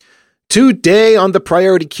Today on the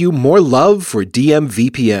Priority Queue, more love for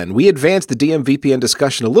DMVPN. We advance the DMVPN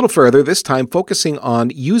discussion a little further, this time focusing on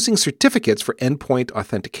using certificates for endpoint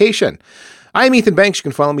authentication. I'm Ethan Banks. You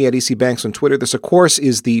can follow me at ECBanks on Twitter. This, of course,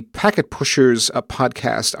 is the Packet Pushers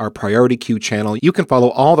podcast, our Priority Queue channel. You can follow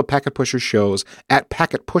all the Packet Pushers shows at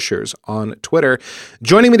Packet Pushers on Twitter.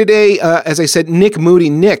 Joining me today, as I said, Nick Moody.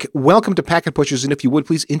 Nick, welcome to Packet Pushers, and if you would,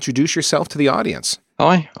 please introduce yourself to the audience.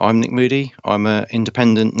 Hi, I'm Nick Moody. I'm an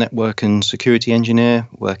independent network and security engineer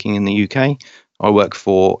working in the UK. I work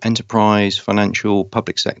for enterprise, financial,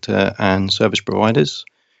 public sector, and service providers.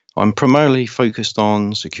 I'm primarily focused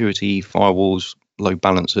on security, firewalls, load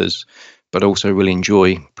balancers, but also really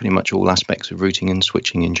enjoy pretty much all aspects of routing and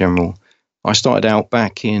switching in general. I started out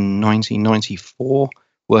back in 1994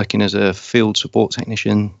 working as a field support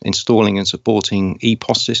technician, installing and supporting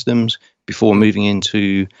EPOS systems before moving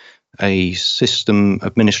into a system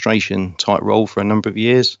administration type role for a number of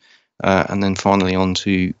years, and then finally on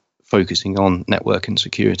to focusing on network and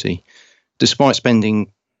security. Despite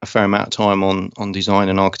spending a fair amount of time on design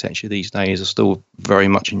and architecture these days, I still very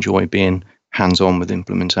much enjoy being hands-on with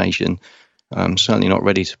implementation. I'm certainly not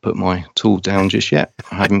ready to put my tool down just yet.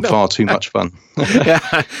 I'm having far too much fun.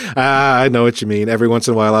 I know what you mean. Every once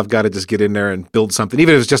in a while, I've got to just get in there and build something,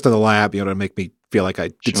 even if it's just in the lab, to make me feel like I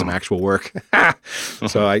did some actual work.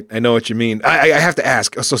 So I know what you mean. I have to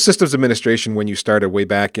ask. So systems administration, when you started way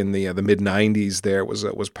back in the mid-'90s, there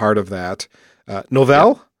was part of that.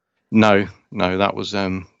 Novell? Yeah. No, that was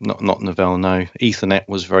not Novell. No, Ethernet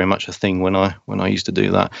was very much a thing when I used to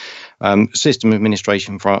do that. System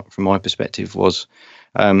administration, from my perspective, was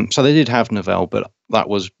so they did have Novell, but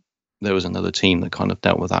there was another team that kind of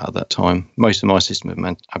dealt with that at that time. Most of my system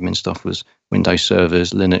admin stuff was Windows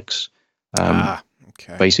servers, Linux,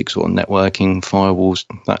 basic sort of networking, firewalls,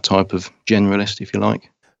 that type of generalist, if you like.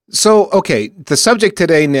 So, okay, the subject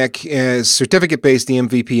today, Nick, is certificate-based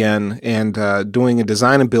DMVPN and doing a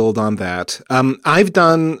design and build on that. I've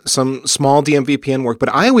done some small DMVPN work,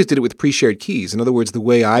 but I always did it with pre-shared keys. In other words, the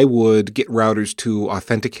way I would get routers to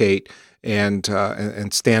authenticate and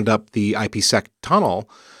stand up the IPsec tunnel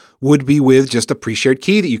would be with just a pre-shared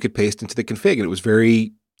key that you could paste into the config, and it was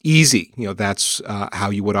very easy. That's how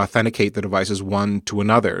you would authenticate the devices one to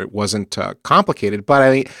another. It wasn't complicated, but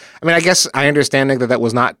I guess I understand that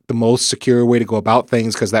was not the most secure way to go about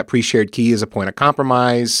things because that pre-shared key is a point of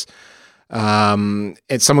compromise. And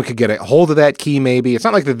someone could get a hold of that key maybe. It's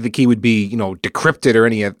not like the key would be, decrypted or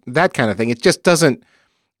any of that kind of thing. It just doesn't,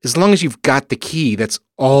 as long as you've got the key, that's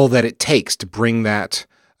all that it takes to bring that,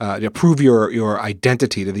 to prove your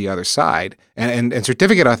identity to the other side. And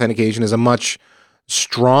certificate authentication is a much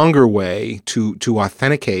stronger way to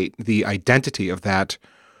authenticate the identity of that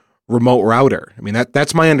remote router.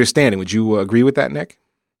 That's my understanding. Would you agree with that, Nick?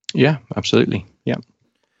 Yeah, absolutely. Yeah.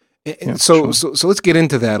 So let's get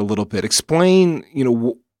into that a little bit. Explain,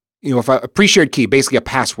 if a pre-shared key, basically a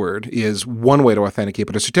password, is one way to authenticate,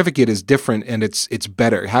 but a certificate is different and it's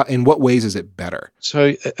better. How? In what ways is it better?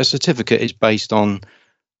 So a certificate is based on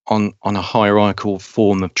a hierarchical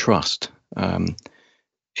form of trust.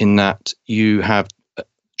 In that you have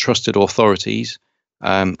trusted authorities,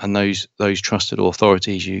 and those trusted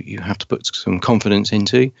authorities you have to put some confidence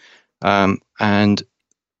into, and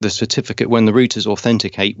the certificate, when the routers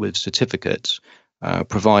authenticate with certificates,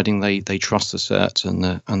 providing they trust the certs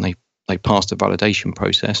and they pass the validation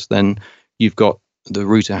process, then you've got the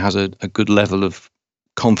router has a good level of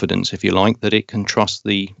confidence, if you like, that it can trust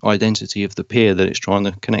the identity of the peer that it's trying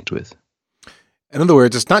to connect with. In other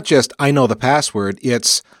words, it's not just I know the password,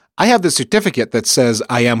 it's I have the certificate that says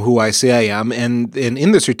I am who I say I am, and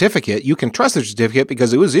in the certificate, you can trust the certificate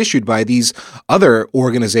because it was issued by these other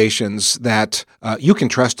organizations that you can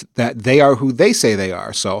trust that they are who they say they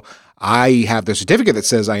are. So I have the certificate that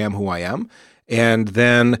says I am who I am, and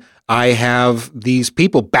then I have these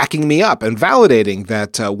people backing me up and validating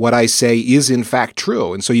that what I say is in fact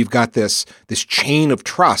true. And so you've got this chain of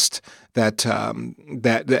trust that,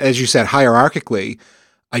 as you said, hierarchically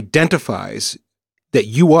identifies that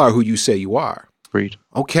you are who you say you are. Agreed.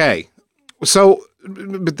 Okay. So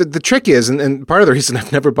but the trick is, and part of the reason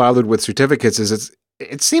I've never bothered with certificates is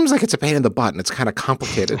it seems like it's a pain in the butt, and it's kind of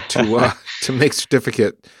complicated to make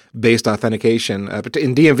certificate-based authentication, but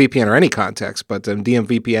in DMVPN or any context, but in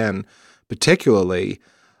DMVPN particularly,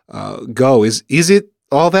 is it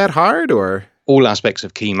all that hard, or? All aspects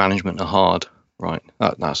of key management are hard. Right,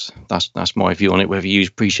 that's my view on it. Whether you use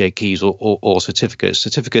pre-shared keys or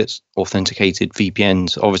certificates authenticated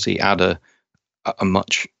VPNs obviously add a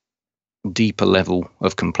much deeper level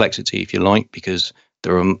of complexity, if you like, because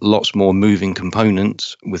there are lots more moving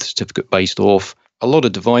components with certificate-based auth a lot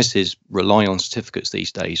of devices rely on certificates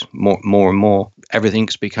these days, more and more.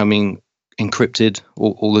 Everything's becoming encrypted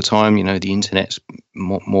all the time. The internet's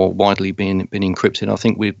more widely been encrypted. I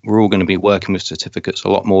think we're all going to be working with certificates a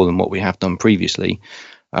lot more than what we have done previously.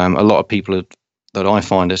 A lot of people that I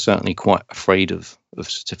find are certainly quite afraid of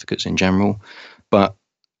certificates in general, but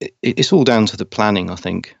it's all down to the planning. I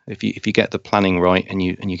think if you get the planning right and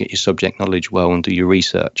you get your subject knowledge well and do your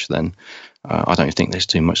research, then I don't think there's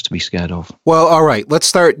too much to be scared of. Well, all right, let's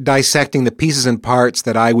start dissecting the pieces and parts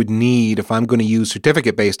that I would need if I'm going to use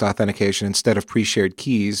certificate-based authentication instead of pre-shared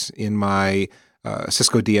keys in my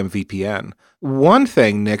Cisco DMVPN. One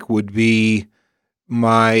thing, Nick, would be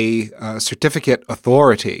my certificate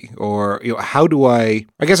authority, or how do I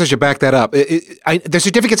guess I should back that up. The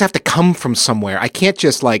certificates have to come from somewhere. I can't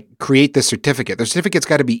just create the certificate. The certificate's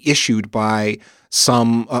got to be issued by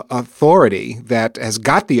some authority that has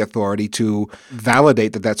got the authority to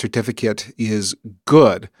validate that certificate is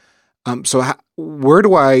good. So where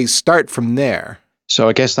do I start from there? So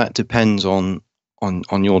I guess that depends on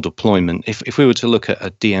your deployment. If we were to look at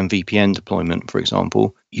a DMVPN deployment, for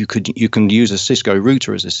example, you can use a Cisco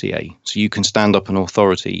router as a CA. So you can stand up an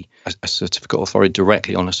authority, a certificate authority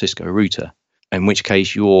directly on a Cisco router, in which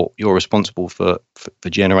case you're responsible for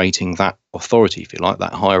generating that authority, if you like,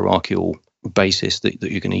 that hierarchical basis that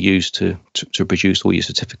you're going to use to produce all your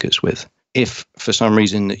certificates with. If for some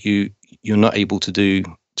reason that you're not able to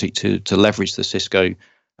leverage the Cisco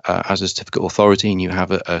as a certificate authority, and you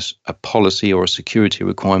have a policy or a security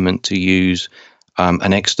requirement to use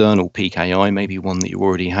an external PKI, maybe one that you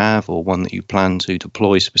already have or one that you plan to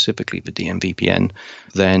deploy specifically for DMVPN,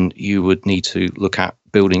 then you would need to look at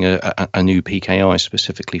building a new PKI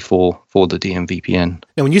specifically for the DMVPN.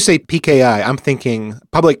 Now, when you say PKI, I'm thinking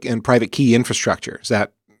public and private key infrastructure. Is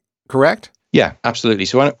that correct? Yeah, absolutely.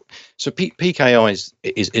 So PKI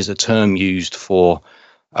is a term used for.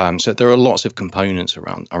 So there are lots of components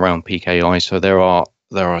around PKI. So there are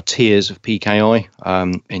tiers of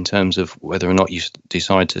PKI in terms of whether or not you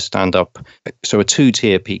decide to stand up. So a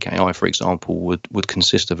 2-tier PKI, for example, would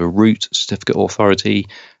consist of a root certificate authority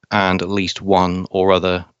and at least one or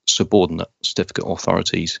other subordinate certificate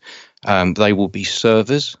authorities. They will be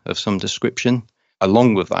servers of some description.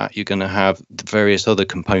 Along with that, you're going to have the various other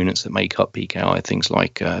components that make up PKI, things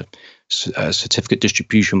like certificate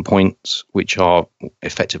distribution points, which are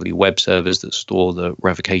effectively web servers that store the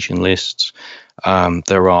revocation lists.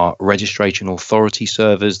 There are registration authority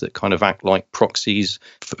servers that kind of act like proxies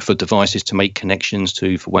for devices to make connections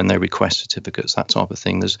to for when they request certificates, that type of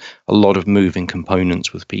thing. There's a lot of moving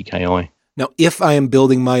components with PKI. Now, if I am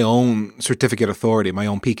building my own certificate authority, my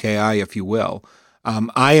own PKI, if you will,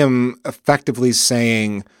 I am effectively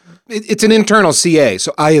saying it's an internal CA.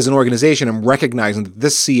 So I, as an organization, am recognizing that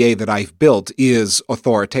this CA that I've built is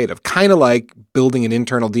authoritative, kind of like building an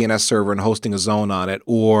internal DNS server and hosting a zone on it,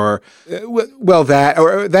 or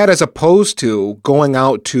that as opposed to going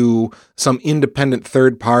out to some independent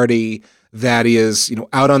third party that is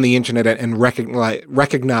out on the internet and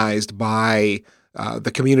recognized by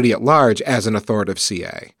the community at large as an authoritative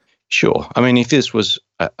CA. Sure. I mean, if this was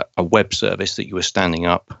a web service that you were standing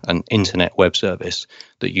up, an internet web service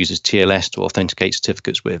that uses TLS to authenticate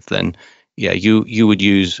certificates with, then yeah, you would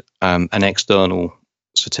use an external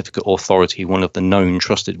certificate authority, one of the known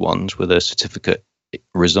trusted ones, where the certificate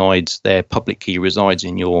resides, their public key resides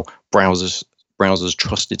in your browser's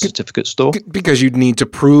trusted certificate store. Because you'd need to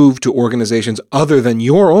prove to organizations other than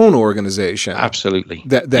your own organization. Absolutely.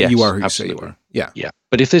 That yes, you are who absolutely. You say you are. Yeah. Yeah.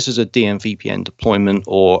 But if this is a DMVPN deployment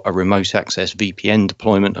or a remote access VPN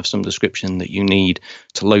deployment of some description that you need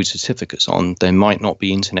to load certificates on, they might not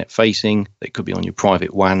be internet facing. They could be on your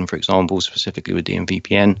private WAN, for example, specifically with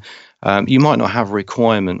DMVPN. You might not have a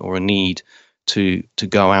requirement or a need to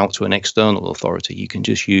go out to an external authority. You can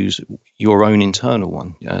just use your own internal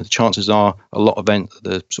one. The chances are a lot of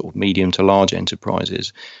the sort of medium to large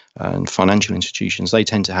enterprises and financial institutions, they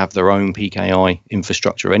tend to have their own PKI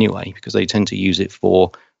infrastructure anyway, because they tend to use it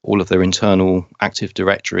for all of their internal Active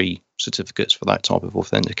Directory certificates for that type of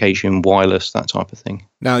authentication, wireless, that type of thing.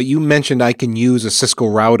 Now, you mentioned I can use a Cisco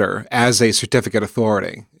router as a certificate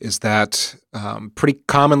authority. Is that pretty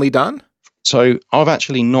commonly done? So I've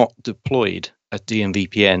actually not deployed a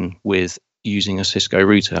DMVPN with using a Cisco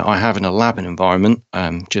router. I have in a lab environment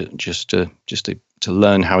just to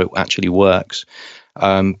learn how it actually works.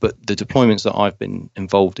 But the deployments that I've been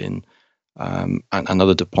involved in, and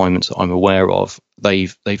other deployments that I'm aware of,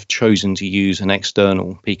 they've chosen to use an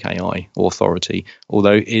external PKI authority.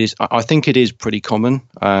 Although I think it is pretty common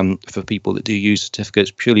for people that do use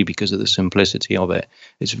certificates purely because of the simplicity of it.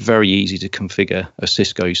 It's very easy to configure a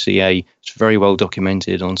Cisco CA. It's very well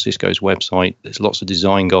documented on Cisco's website. There's lots of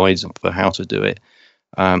design guides for how to do it,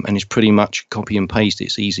 and it's pretty much copy and paste.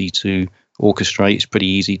 It's easy to orchestrate. It's pretty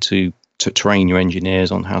easy to train your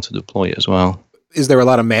engineers on how to deploy it as well. Is there a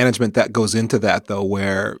lot of management that goes into that, though,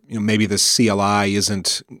 where maybe the CLI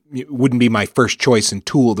wouldn't be my first choice and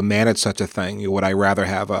tool to manage such a thing? Would I rather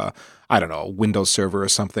have a Windows server or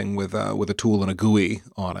something with a tool and a GUI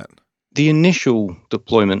on it? The initial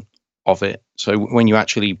deployment of it, so when you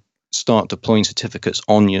actually start deploying certificates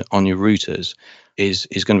on your routers, is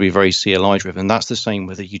going to be very CLI driven. That's the same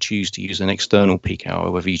whether you choose to use an external PKI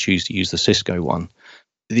or whether you choose to use the Cisco one.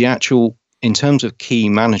 In terms of key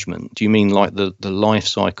management, do you mean like the life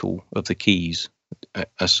cycle of the keys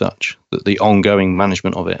as such, the ongoing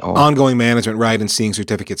management of it? Or? Ongoing management, right, and seeing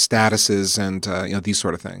certificate statuses and these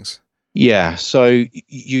sort of things. Yeah, so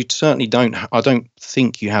you certainly I don't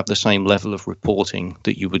think you have the same level of reporting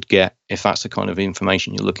that you would get if that's the kind of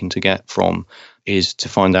information you're looking to get from, is to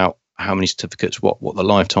find out how many certificates, what the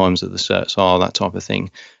lifetimes of the certs are, that type of thing.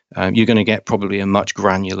 You're going to get probably a much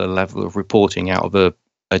granular level of reporting out of a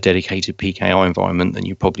dedicated PKI environment than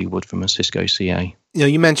you probably would from a Cisco CA.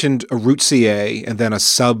 You mentioned a root CA and then a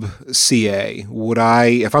sub CA.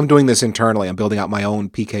 If I'm doing this internally, I'm building out my own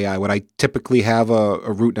PKI, would I typically have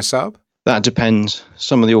a root and a sub? That depends.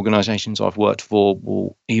 Some of the organizations I've worked for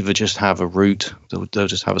will either just have a root, they'll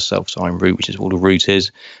just have a self-signed root, which is all the root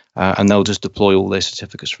is, and they'll just deploy all their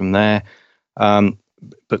certificates from there.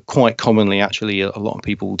 But quite commonly, actually, a lot of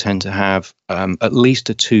people will tend to have at least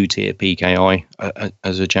a 2-tier PKI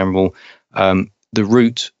as a general. The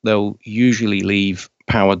root, they'll usually leave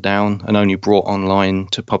powered down and only brought online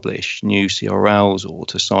to publish new CRLs or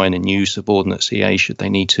to sign a new subordinate CA should they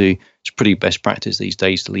need to. It's pretty best practice these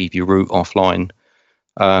days to leave your root offline.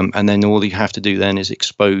 And then all you have to do then is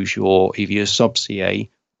expose either your sub CA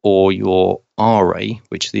or your RA,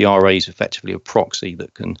 which the RA is effectively a proxy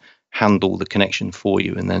that can handle the connection for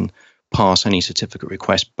you and then pass any certificate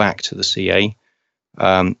request back to the CA.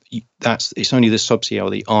 It's only the sub CA or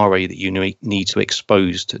the RA that you need to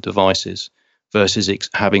expose to devices versus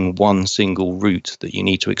having one single root that you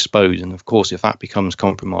need to expose. And of course, if that becomes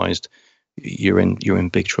compromised, you're in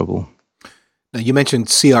big trouble. Now, you mentioned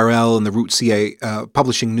CRL and the root CA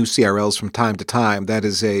publishing new CRLs from time to time. That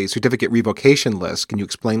is a certificate revocation list. Can you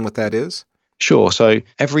explain what that is? Sure. So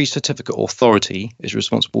every certificate authority is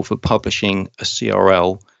responsible for publishing a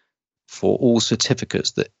CRL for all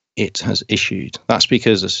certificates that it has issued. That's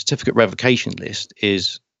because a certificate revocation list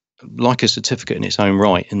is like a certificate in its own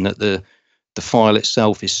right, in that the file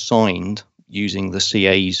itself is signed using the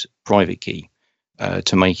CA's private key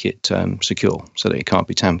to make it secure so that it can't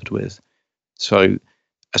be tampered with. So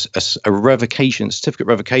a certificate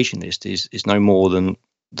revocation list is no more than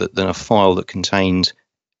a file that contains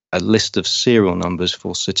a list of serial numbers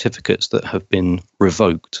for certificates that have been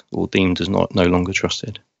revoked or deemed as no longer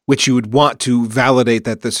trusted. Which you would want to validate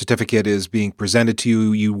that the certificate is being presented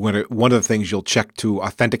to you. One of the things you'll check to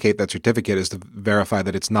authenticate that certificate is to verify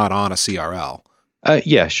that it's not on a CRL.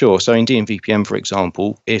 Yeah, sure. So in DMVPN, for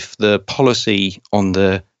example, if the policy on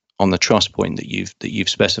the trust point that you've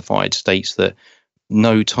specified states that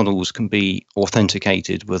no tunnels can be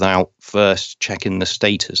authenticated without first checking the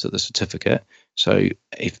status of the certificate. So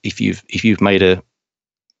if you've made a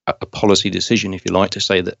policy decision, if you like, to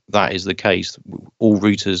say that is the case, all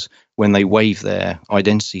routers, when they wave their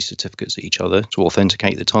identity certificates at each other to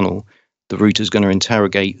authenticate the tunnel, the router is going to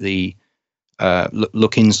interrogate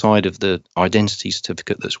look inside of the identity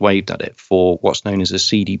certificate that's waved at it for what's known as a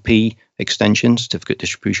CDP extension, certificate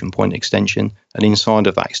distribution point extension, and inside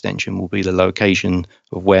of that extension will be the location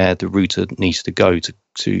of where the router needs to go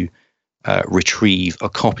to retrieve a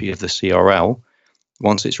copy of the CRL.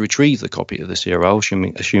 Once it's retrieved the copy of the CRL,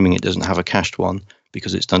 assuming it doesn't have a cached one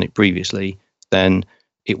because it's done it previously, then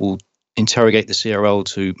it will interrogate the CRL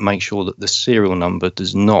to make sure that the serial number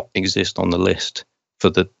does not exist on the list for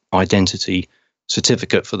the identity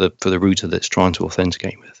certificate for the router that's trying to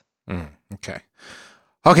authenticate with.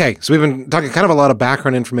 Okay, so we've been talking kind of a lot of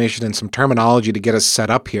background information and some terminology to get us set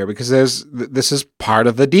up here, because this is part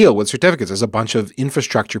of the deal with certificates. There's a bunch of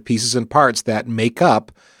infrastructure pieces and parts that make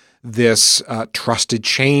up this trusted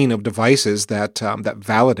chain of devices that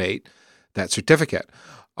validate that certificate.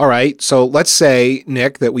 All right, so let's say,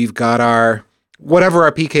 Nick, that we've got whatever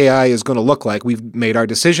our PKI is going to look like. We've made our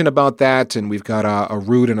decision about that, and we've got a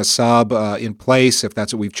root and a sub in place, if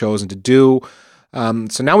that's what we've chosen to do.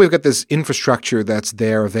 So now we've got this infrastructure that's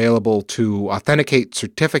there available to authenticate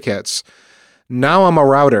certificates. Now I'm a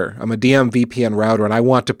router. I'm a DMVPN router, and I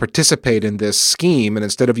want to participate in this scheme. And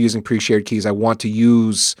instead of using pre-shared keys, I want to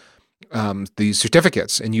use these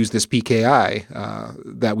certificates and use this PKI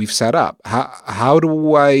that we've set up. How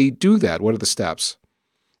do I do that? What are the steps?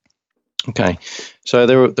 Okay, so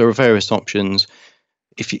there are various options.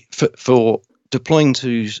 If you for deploying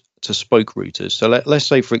to spoke routers. So let's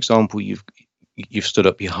say, for example, you've stood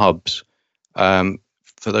up your hubs.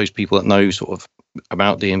 For those people that know sort of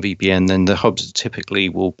about DMVPN, then the hubs typically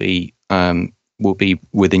will be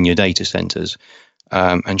within your data centers.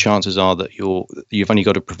 And chances are that you've only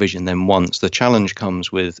got to provision them once. The challenge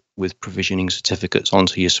comes with provisioning certificates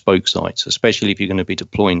onto your spoke sites, especially if you're going to be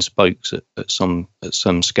deploying spokes at some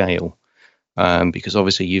scale, because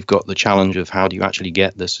obviously you've got the challenge of how do you actually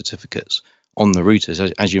get the certificates on the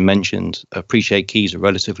routers. As you mentioned, pre-shared keys are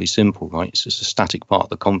relatively simple, right? It's just a static part of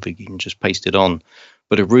the config. You can just paste it on.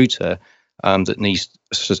 But a router that needs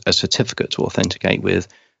a certificate to authenticate with,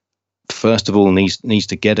 first of all, needs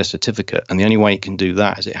to get a certificate, and the only way it can do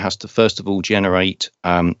that is it has to first of all generate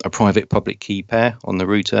a private public key pair on the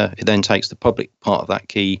router. It then takes the public part of that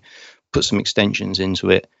key, puts some extensions into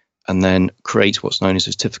it, and then creates what's known as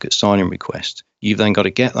a certificate signing request. You've then got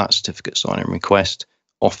to get that certificate signing request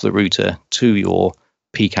off the router to your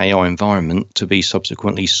PKI environment to be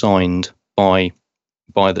subsequently signed by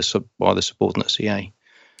the subordinate CA.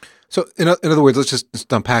 So, in other words, let's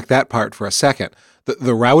just unpack that part for a second.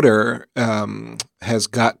 The router has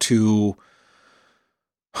got to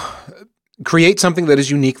create something that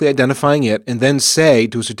is uniquely identifying it, and then say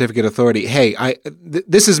to a certificate authority, "Hey,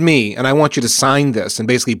 this is me, and I want you to sign this," and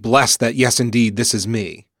basically bless that. Yes, indeed, this is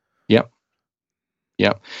me. Yep.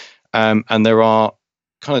 And there are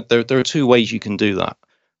there are two ways you can do that.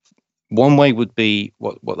 One way would be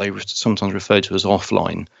what they sometimes refer to as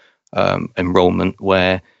offline enrollment,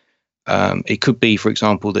 where it could be, for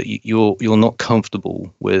example, that you're not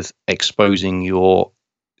comfortable with exposing your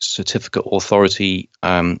certificate authority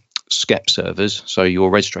SCEP servers, so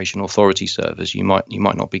your registration authority servers. You might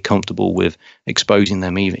not be comfortable with exposing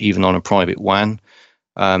them even on a private WAN.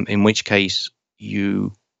 In which case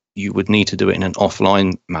you would need to do it in an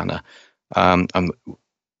offline manner.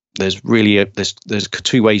 There's really there's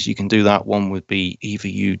two ways you can do that. One would be either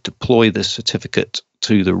you deploy the certificate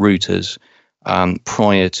to the routers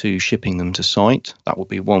prior to shipping them to site. That would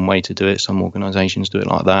be one way to do it. Some organizations do it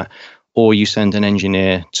like that. Or you send an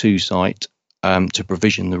engineer to site to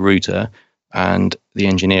provision the router, and the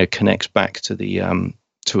engineer connects back to the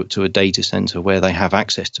to a data center where they have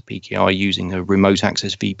access to PKI using a remote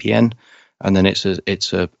access VPN. And then it's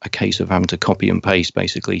a case of having to copy and paste,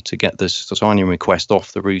 basically, to get the signing request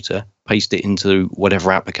off the router, paste it into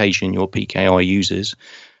whatever application your PKI uses,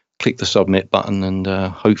 click the submit button, and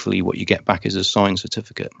hopefully what you get back is a signed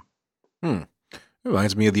certificate. It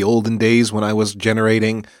reminds me of the olden days when I was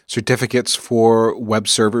generating certificates for web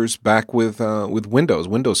servers back with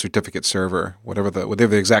Windows Certificate Server, whatever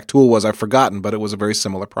the exact tool was, I've forgotten, but it was a very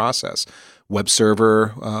similar process. Web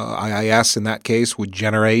server, IIS in that case, would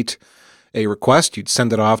generate a request. You'd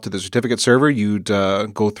send it off to the certificate server. You'd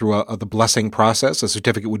go through the blessing process. A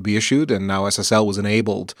certificate would be issued, and now SSL was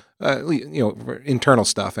enabled. For internal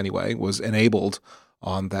stuff anyway, was enabled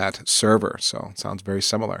on that server. So it sounds very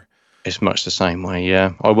similar. It's much the same way.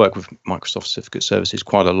 Yeah, I work with Microsoft Certificate Services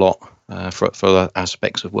quite a lot for the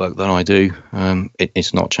aspects of work that I do.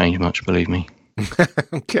 It's not changed much, believe me.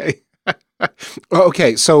 Okay.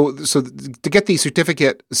 Okay. So to get the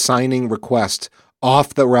certificate signing request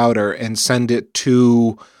off the router and send it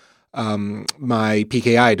to my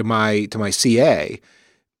PKI, to my CA,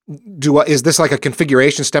 is this like a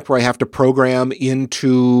configuration step where I have to program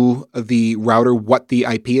into the router what the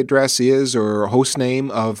IP address is or host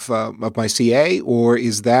name of my CA, or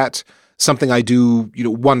is that something I do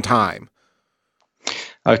one time?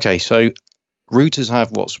 Okay, so routers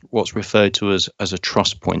have what's referred to as a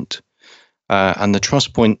trust point. And the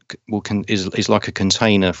trust point is like a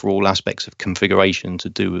container for all aspects of configuration to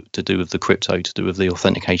do with the crypto, to do with the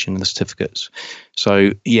authentication of the certificates.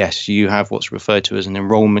 So yes, you have what's referred to as an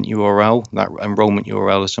enrollment URL. That enrollment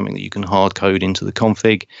URL is something that you can hard code into the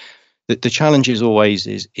config. The challenge is always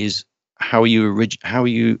is how are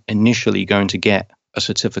you initially going to get a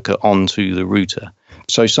certificate onto the router?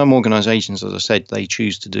 So some organizations, as I said, they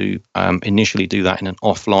choose to initially do that in an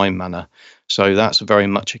offline manner. So that's very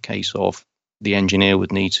much a case of the engineer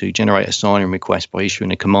would need to generate a signing request by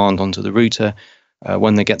issuing a command onto the router.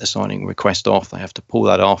 When they get the signing request off, they have to pull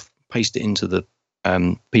that off, paste it into the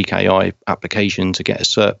PKI application to get a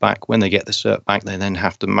cert back. When they get the cert back, they then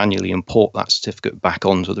have to manually import that certificate back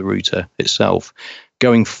onto the router itself.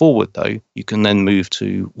 Going forward, though, you can then move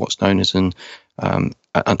to what's known as an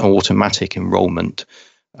automatic enrollment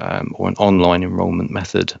or an online enrollment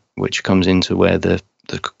method, which comes into where the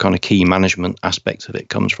kind of key management aspect of it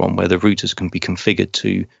comes from, where the routers can be configured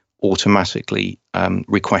to automatically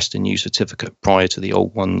request a new certificate prior to the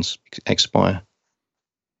old ones expire.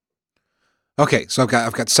 Okay, so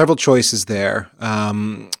I've got several choices there,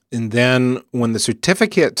 and then when the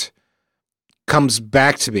certificate comes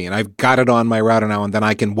back to me, and I've got it on my router now, and then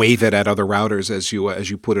I can wave it at other routers, as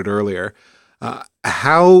you put it earlier.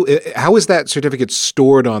 How is that certificate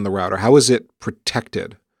stored on the router? How is it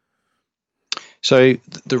protected? So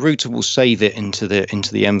the router will save it into the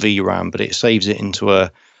MV RAM, but it saves it into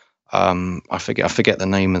a I forget the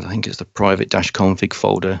name of. I think it's the private-config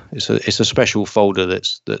folder. It's a special folder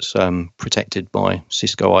that's protected by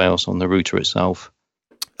Cisco IOS on the router itself.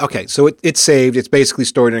 Okay, so it's saved. It's basically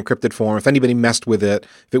stored in encrypted form. If anybody messed with it,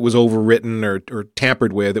 if it was overwritten or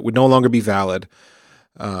tampered with, it would no longer be valid.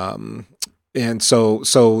 And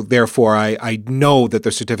so therefore, I know that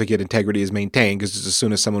the certificate integrity is maintained, because as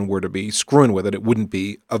soon as someone were to be screwing with it, it wouldn't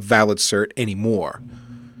be a valid cert anymore.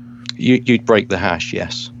 You'd break the hash,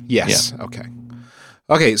 yes. Yes. Yeah.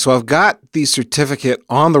 Okay, so I've got the certificate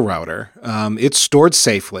on the router. It's stored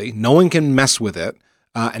safely. No one can mess with it.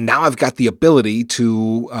 And now I've got the ability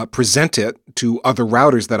to present it to other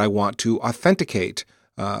routers that I want to authenticate,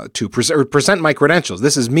 to present my credentials.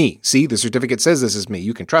 This is me. See, the certificate says this is me.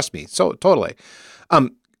 You can trust me. So totally.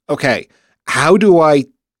 Okay, how do I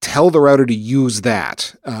tell the router to use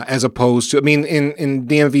that as opposed to, I mean, in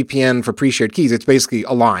DMVPN for pre-shared keys, it's basically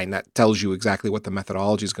a line that tells you exactly what the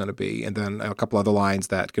methodology is going to be, and then a couple other lines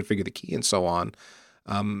that configure the key and so on.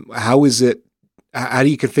 How do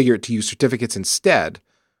you configure it to use certificates instead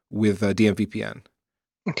with DMVPN?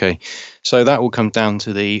 Okay, so that will come down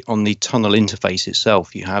to on the tunnel interface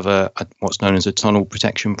itself. You have a what's known as a tunnel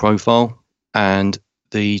protection profile, and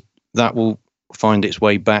that will find its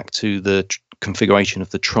way back to the configuration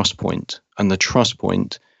of the truss point, and the truss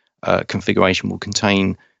point configuration will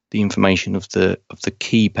contain the information of the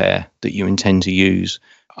key pair that you intend to use,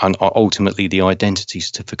 and ultimately the identity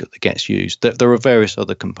certificate that gets used. There are various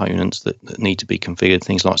other components that need to be configured,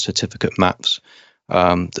 things like certificate maps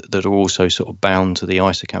that are also sort of bound to the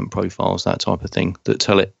ISACAM profiles, that type of thing,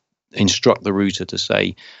 that instruct the router to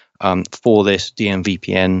say, for this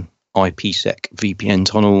DMVPN IPsec VPN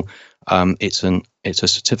tunnel, it's a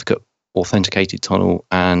certificate authenticated tunnel,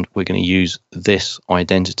 and we're going to use this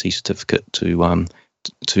identity certificate to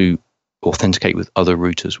authenticate with other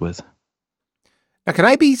routers with. Now, can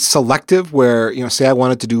I be selective where, say I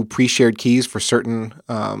wanted to do pre-shared keys for certain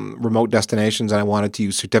remote destinations and I wanted to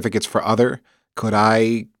use certificates for other?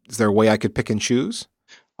 Is there a way I could pick and choose?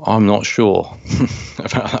 I'm not sure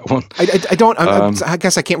about that one. I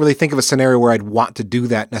guess I can't really think of a scenario where I'd want to do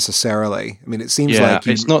that necessarily. I mean, it seems like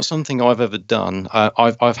it's not something I've ever done.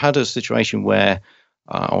 I've had a situation where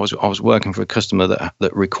I was working for a customer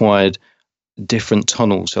that required different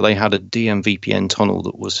tunnels. So they had a DMVPN tunnel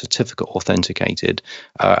that was certificate authenticated,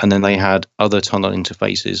 and then they had other tunnel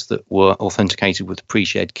interfaces that were authenticated with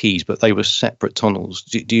pre-shared keys, but they were separate tunnels.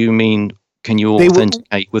 Do you mean, can you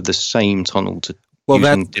authenticate with the same tunnel to? Well,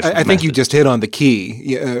 I think you just hit on the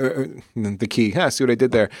key. The key. See what I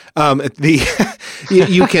did there.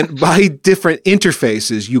 You can, by different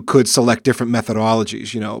interfaces, you could select different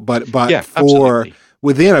methodologies. But absolutely.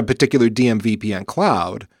 Within a particular DMVPN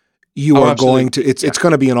cloud, you are going to. It's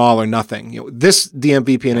going to be an all or nothing. This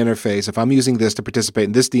DMVPN interface, if I'm using this to participate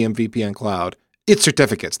in this DMVPN cloud, it's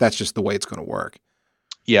certificates. That's just the way it's going to work.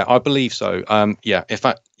 Yeah, I believe so.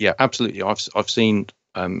 Absolutely. I've seen.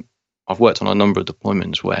 I've worked on a number of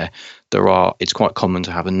deployments where it's quite common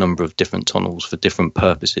to have a number of different tunnels for different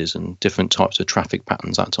purposes and different types of traffic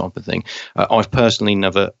patterns, that type of thing. I've personally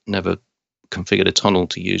never configured a tunnel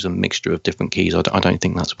to use a mixture of different keys. I don't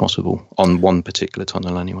think that's possible on one particular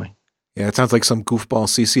tunnel anyway. Yeah, it sounds like some goofball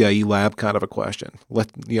CCIE lab kind of a question.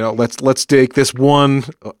 Let's take this one.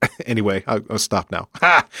 Anyway, I'll stop now.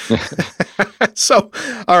 So,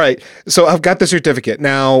 all right. So I've got the certificate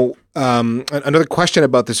now. Another question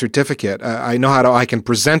about the certificate. I know how I can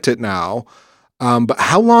present it now, but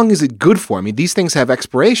how long is it good for? I mean, these things have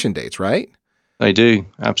expiration dates, right? They do,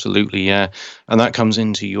 absolutely, yeah. And that comes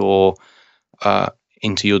into your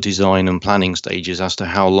design and planning stages as to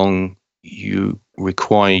how long you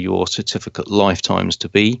require your certificate lifetimes to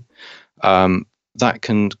be. that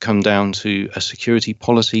can come down to a security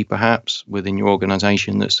policy, perhaps, within your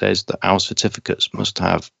organization that says that our certificates must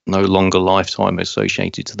have no longer lifetime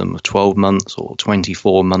associated to them of 12 months or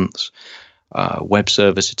 24 months. Web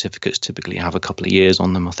server certificates typically have a couple of years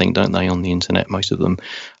on them, I think, don't they, on the internet, most of them.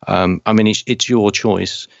 I mean, it's your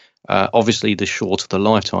choice. Obviously, the shorter the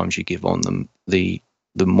lifetimes you give on them, the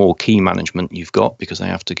more key management you've got, because they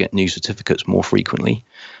have to get new certificates more frequently.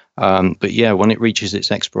 But yeah, when it reaches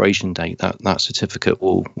its expiration date, that certificate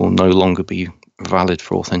will no longer be valid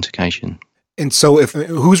for authentication. And so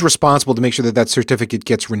who's responsible to make sure that certificate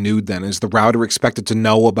gets renewed then? Is the router expected to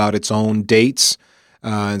know about its own dates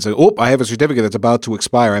and say, I have a certificate that's about to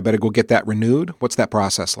expire, I better go get that renewed? What's that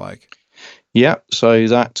process like? Yeah, so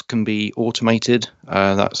that can be automated.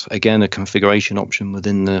 That's, again, a configuration option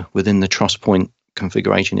within the TrustPoint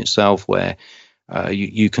configuration itself, where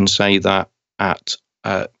you can say that at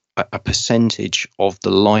a percentage of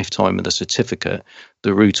the lifetime of the certificate,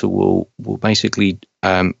 the router will basically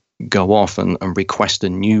go off and request a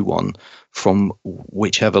new one from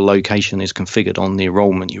whichever location is configured on the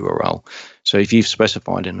enrollment URL. So if you've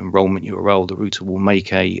specified an enrollment URL, the router will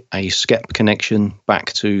make a SCEP connection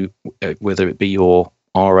back to whether it be your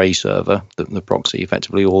RA server, the proxy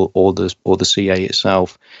effectively, or the CA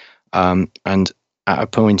itself, and at a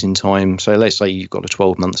point in time, so let's say you've got a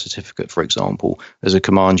 12-month certificate, for example, there's a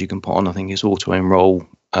command you can put on, I think it's auto enroll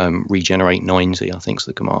regenerate 90, I think is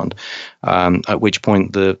the command, at which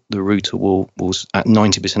point the router will at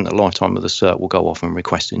 90% of the lifetime of the cert will go off and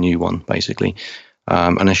request a new one, basically.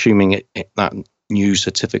 And assuming that new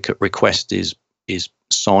certificate request is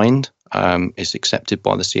signed, is accepted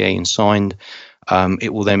by the CA and signed,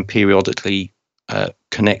 it will then periodically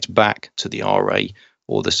connect back to the RA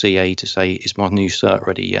or the CA to say, is my new cert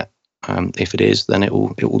ready yet? If it is, then it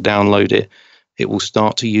will download it. It will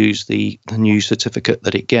start to use the new certificate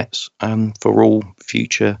that it gets for all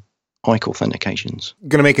future IC authentications. I'm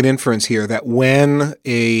going to make an inference here that when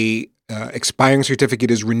a expiring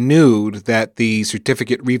certificate is renewed, that the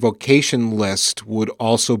certificate revocation list would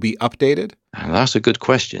also be updated? That's a good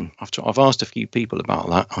question. I've asked a few people about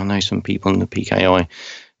that. I know some people in the PKI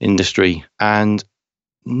industry, and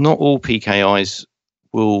not all PKIs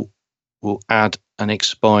will add an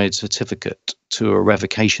expired certificate to a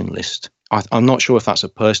revocation list. I'm not sure if that's a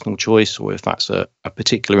personal choice or if that's a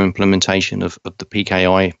particular implementation of the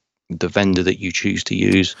PKI, the vendor that you choose to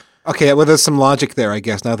use. Okay, well, there's some logic there, I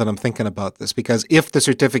guess, now that I'm thinking about this, because if the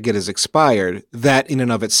certificate is expired, that in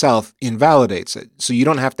and of itself invalidates it. So you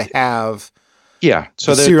don't have to have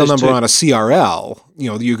so the serial number on a CRL.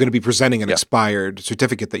 You're going to be presenting an expired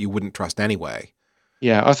certificate that you wouldn't trust anyway.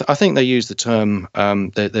 Yeah, I think they use the term,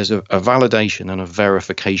 there's a validation and a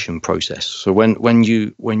verification process. So when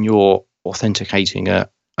you're authenticating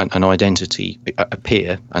an identity, a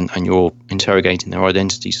peer, and you're interrogating their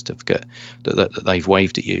identity certificate that they've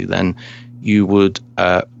waved at you, then you would,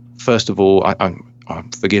 first of all,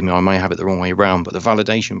 forgive me, I may have it the wrong way around, but the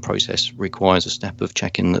validation process requires a step of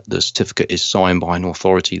checking that the certificate is signed by an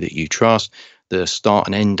authority that you trust, the start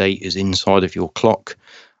and end date is inside of your clock,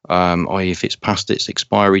 i.e. if it's past its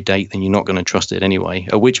expiry date, then you're not going to trust it anyway,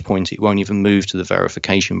 at which point it won't even move to the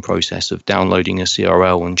verification process of downloading a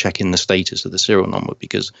CRL and checking the status of the serial number,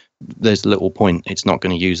 because there's little point. It's not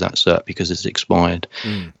going to use that cert because it's expired.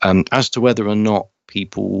 As to whether or not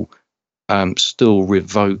people still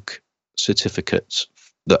revoke certificates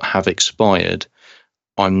that have expired,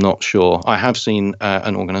 I'm not sure. I have seen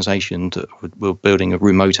an organization that were building a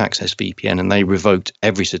remote access VPN, and they revoked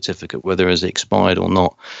every certificate, whether it's expired or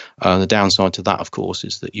not. The downside to that, of course,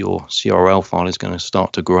 is that your CRL file is going to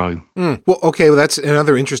start to grow. Well, that's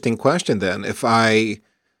another interesting question then.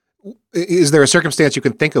 Is there a circumstance you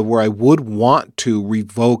can think of where I would want to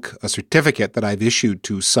revoke a certificate that I've issued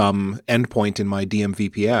to some endpoint in my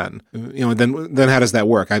DMVPN? Then how does that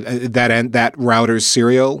work? That router's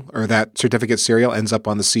serial or that certificate serial ends up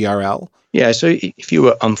on the CRL? Yeah, so if you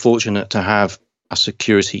were unfortunate to have a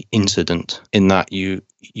security incident in that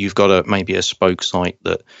you've got maybe a spoke site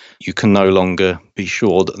that you can no longer be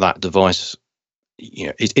sure that device,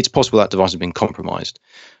 it's possible that device has been compromised,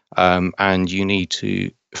 and you need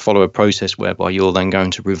to follow a process whereby you're then going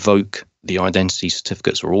to revoke the identity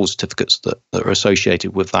certificates or all certificates that are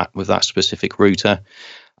associated with that specific router.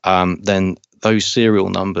 Then those serial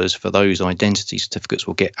numbers for those identity certificates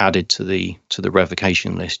will get added to the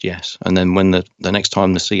revocation list, yes. And then when the next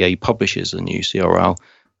time the CA publishes a new CRL,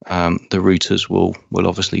 the routers will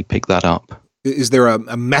obviously pick that up. Is there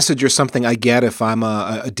a message or something I get if I'm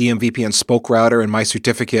a DMVPN spoke router and my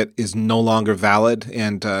certificate is no longer valid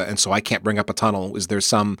and so I can't bring up a tunnel? Is there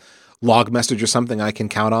some log message or something I can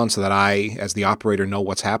count on so that I, as the operator, know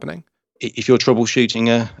what's happening? if you're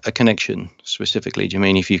troubleshooting a connection specifically, do you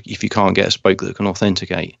mean if you can't get a spoke that can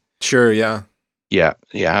authenticate? Sure, yeah. Yeah,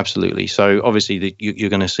 absolutely. So obviously you're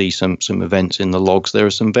going to see some events in the logs. There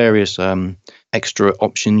are some various extra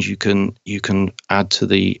options you can add to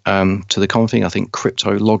the config. I think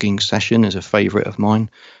crypto logging session is a favorite of mine.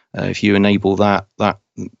 If you enable that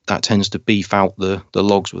tends to beef out the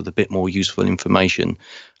logs with a bit more useful information.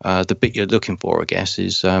 The bit you're looking for, I guess,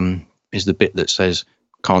 is the bit that says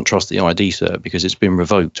can't trust the ID cert because it's been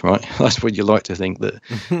revoked, right? That's what you like to think that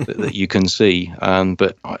you can see.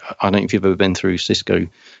 But I don't know if you've ever been through Cisco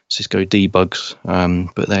debugs,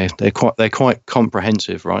 but they're quite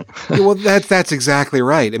comprehensive, right? Yeah, well, that's exactly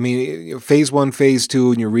right. I mean, phase 1, phase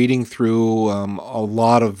 2, and you're reading through a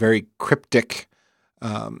lot of very cryptic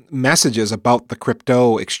messages about the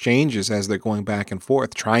crypto exchanges as they're going back and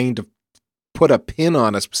forth, trying to put a pin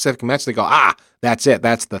on a specific message. They go, that's it,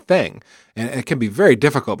 that's the thing. And it can be very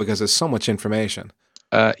difficult because there's so much information.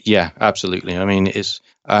 Yeah, absolutely. I mean, it's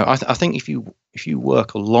I think if you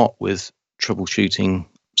work a lot with troubleshooting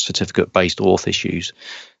certificate-based auth issues,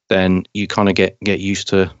 then you kind of get used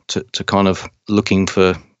to kind of looking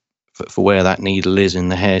for where that needle is in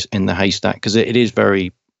the haystack, because it is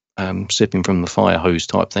very sipping from the fire hose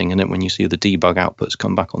type thing. And then when you see the debug outputs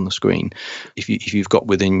come back on the screen, if you've got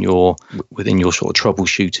within your sort of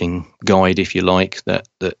troubleshooting guide, if you like, that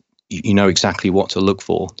you know exactly what to look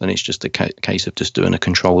for, then it's just a case of just doing a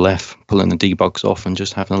Control F, pulling the debugs off, and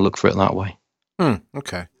just having a look for it that way.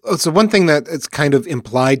 Okay. So one thing that it's kind of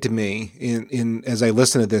implied to me in as I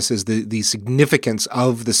listen to this is the significance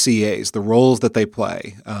of the CAs, the roles that they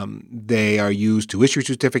play. They are used to issue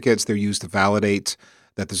certificates. They're used to validate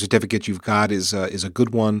that the certificate you've got is a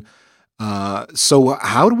good one. So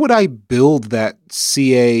how would I build that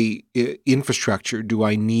CA infrastructure? Do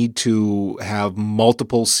I need to have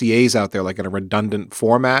multiple CAs out there, like in a redundant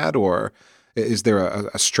format, or is there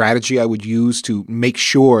a strategy I would use to make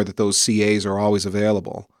sure that those CAs are always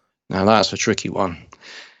available? Now that's a tricky one.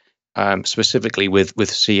 Specifically with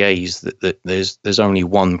CAs, that there's only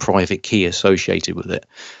one private key associated with it,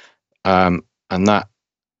 and that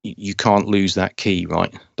you can't lose that key,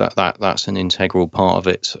 right? That's an integral part of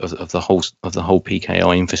it, of the whole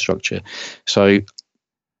PKI infrastructure. So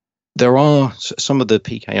there are some of the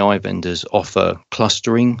PKI vendors offer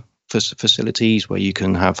clustering facilities where you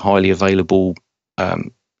can have highly available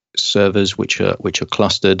servers which are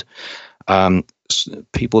clustered.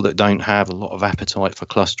 People that don't have a lot of appetite for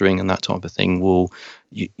clustering and that type of thing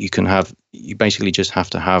you basically just have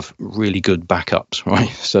to have really good backups, right?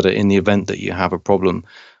 So that in the event that you have a problem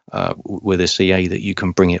with a CA, that you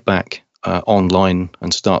can bring it back online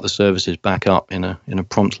and start the services back up in a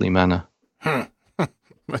promptly manner.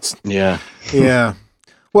 Yeah.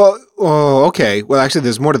 Well, okay. Well, actually,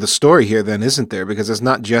 there's more to the story here then, isn't there? Because it's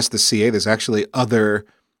not just the CA. There's actually other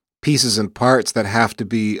pieces and parts that have to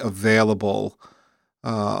be available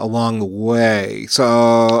along the way. So,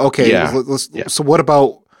 okay. Yeah. So what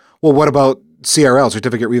about CRL,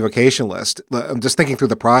 certificate revocation list? I'm just thinking through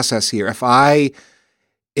the process here. If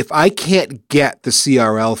I can't get the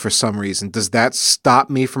CRL for some reason, does that stop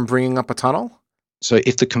me from bringing up a tunnel? So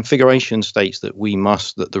if the configuration states that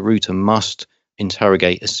the router must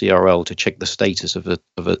interrogate a CRL to check the status of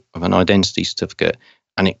an identity certificate,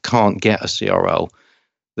 and it can't get a CRL,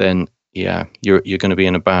 then yeah, you're going to be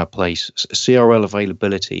in a bad place. CRL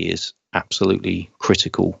availability is absolutely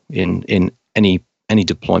critical in any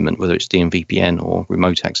deployment, whether it's DMVPN or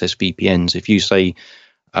remote access VPNs. If you say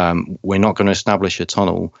we're not going to establish a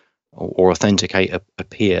tunnel or authenticate a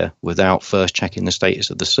peer without first checking the status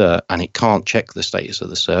of the cert, and it can't check the status of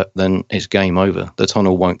the cert, then it's game over. The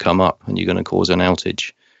tunnel won't come up, and you're going to cause an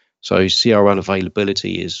outage. So CRL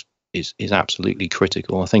availability is absolutely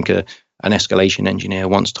critical. I think an escalation engineer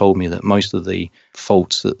once told me that most of the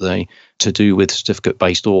faults to do with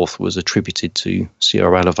certificate-based auth was attributed to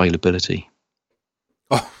CRL availability.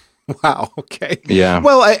 Oh, wow. Okay. Yeah.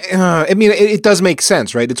 Well, I mean, it does make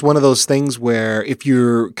sense, right? It's one of those things where if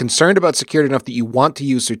you're concerned about security enough that you want to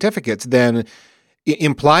use certificates, then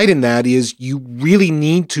implied in that is you really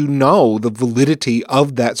need to know the validity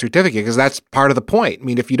of that certificate, because that's part of the point. I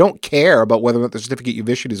mean, if you don't care about whether or not the certificate you've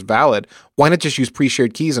issued is valid, why not just use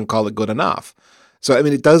pre-shared keys and call it good enough? So, I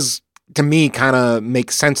mean, it does, to me, kind of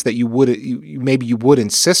make sense that you would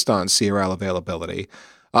insist on CRL availability.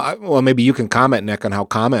 Well, maybe you can comment, Nick, on how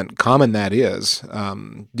common that is.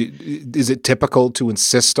 Is it typical to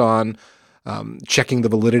insist on checking the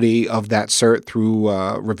validity of that cert through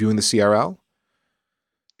reviewing the CRL?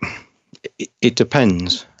 It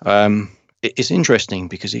depends. It's interesting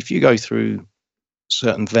because if you go through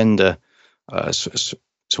certain vendor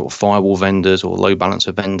sort of firewall vendors or load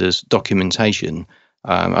balancer vendors documentation.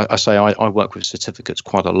 I work with certificates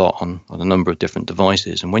quite a lot on a number of different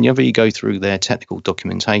devices, and whenever you go through their technical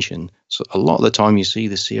documentation, so a lot of the time you see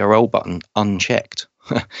the CRL button unchecked,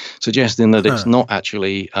 suggesting that it's not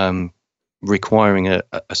actually requiring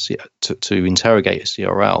to interrogate a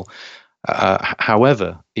CRL.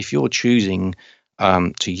 However, if you're choosing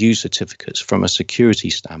to use certificates from a security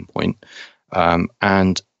standpoint,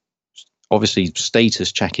 and obviously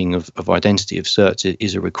status checking of identity of certs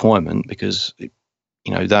is a requirement, because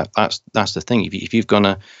that's the thing. If you've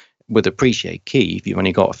gone with Appreciate Key, if you've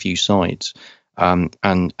only got a few sites,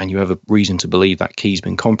 and you have a reason to believe that key's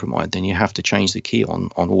been compromised, then you have to change the key on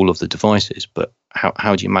all of the devices. But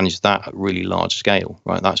how do you manage that at really large scale,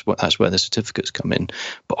 right? That's where the certificates come in.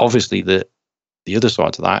 But obviously the other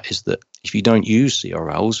side to that is that if you don't use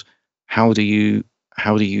CRLs, how do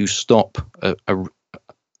you stop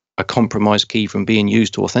a compromised key from being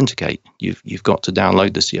used to authenticate? You've got to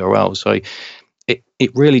download the CRL. So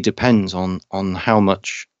it really depends on how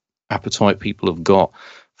much appetite people have got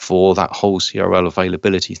for that whole CRL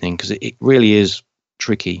availability thing, because it really is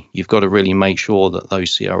tricky. You've got to really make sure that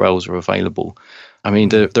those CRLs are available. I mean,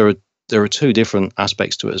 there are two different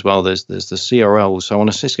aspects to it as well. There's the CRL. So on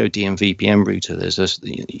a Cisco DMVPN router,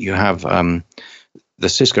 you have the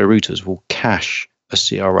Cisco routers will cache a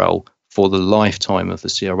CRL for the lifetime of the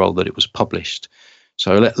CRL that it was published.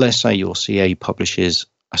 So let's say your CA publishes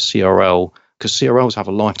a CRL, because CRLs have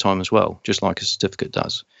a lifetime as well, just like a certificate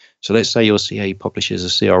does. So let's say your CA publishes a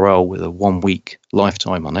CRL with a 1 week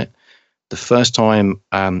lifetime on it. The first time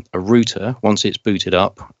a router, once it's booted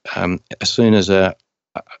up, as soon as a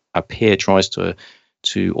peer tries to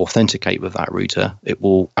authenticate with that router, it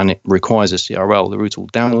requires a CRL. The router will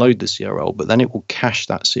download the CRL, but then it will cache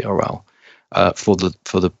that CRL for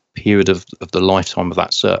the period of the lifetime of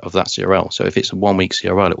that CRL. So if it's a 1 week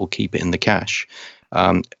CRL, it will keep it in the cache.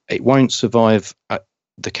 It won't survive.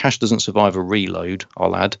 The cache doesn't survive a reload,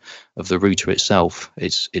 I'll add, of the router itself.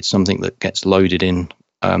 It's something that gets loaded in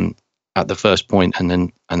at the first point, and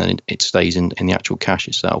then it stays in the actual cache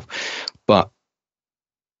itself. But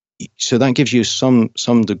so that gives you some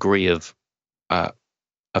degree of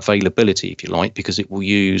availability, if you like, because it will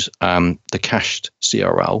use the cached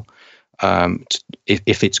CRL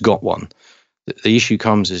if it's got one. The issue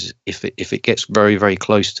comes is if it gets very, very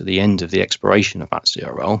close to the end of the expiration of that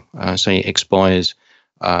CRL, say it expires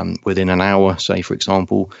within an hour, say for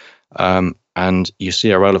example, and your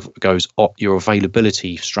CRL goes up, your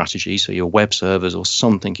availability strategy, so your web servers or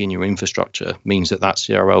something in your infrastructure means that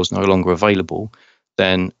CRL is no longer available,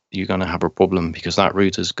 then you're going to have a problem, because that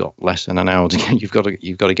router's got less than an hour to get. You've got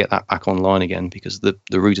to get that back online again, because the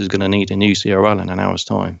router's going to need a new CRL in an hour's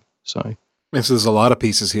time. So there's a lot of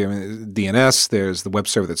pieces here. I mean, DNS, there's the web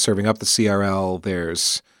server that's serving up the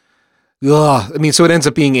CRL, so it ends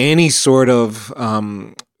up being any sort of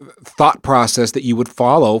thought process that you would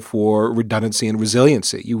follow for redundancy and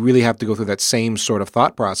resiliency. You really have to go through that same sort of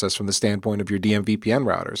thought process from the standpoint of your DMVPN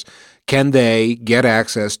routers. Can they get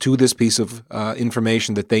access to this piece of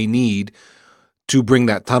information that they need to bring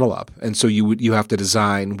that tunnel up? And so you have to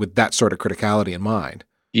design with that sort of criticality in mind.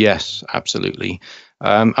 Yes, absolutely.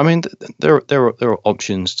 I mean, there are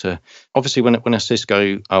options to, obviously when a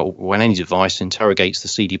Cisco when any device interrogates the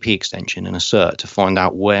CDP extension in a cert to find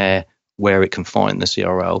out where it can find the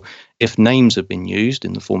CRL. If names have been used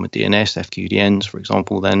in the form of DNS, FQDNs, for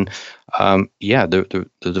example, then the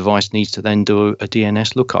device needs to then do a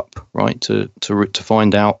DNS lookup, right, to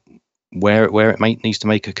find out where it needs to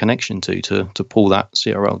make a connection to pull that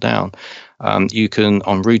CRL down. You can,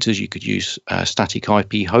 on routers, you could use static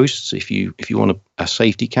IP hosts if you want a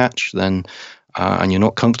safety catch, then and you're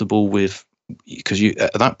not comfortable with, because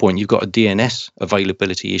at that point you've got a DNS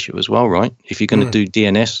availability issue as well, right? If you're going to do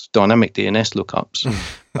dynamic DNS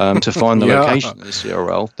lookups to find the location of the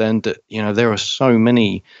CRL, then there are so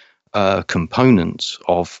many components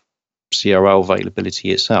of CRL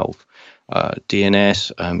availability itself.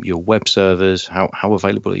 DNS, your web servers, how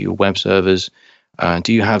available are your web servers?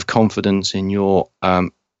 Do you have confidence in your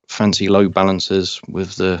fancy load balancers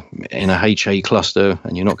in a HA cluster,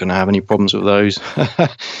 and you're not going to have any problems with those?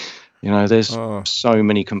 There's so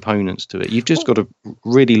many components to it. You've just got to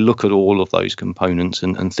really look at all of those components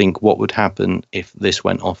and think, what would happen if this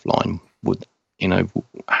went offline?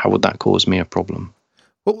 How would that cause me a problem?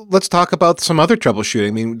 Well, let's talk about some other troubleshooting.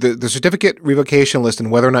 I mean, the certificate revocation list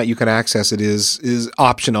and whether or not you can access it is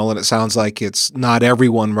optional, and it sounds like it's not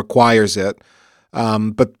everyone requires it.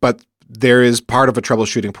 But there is part of a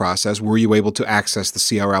troubleshooting process. Were you able to access the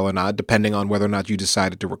CRL or not, depending on whether or not you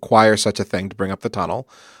decided to require such a thing to bring up the tunnel?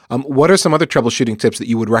 What are some other troubleshooting tips that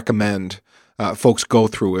you would recommend folks go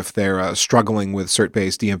through if they're struggling with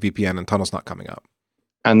cert-based DMVPN and tunnels not coming up?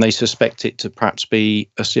 And they suspect it to perhaps be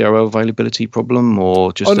a CRL availability problem,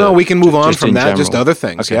 or just... Oh, no, we can move on from that, just other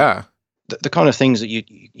things, okay. Yeah. The kind of things that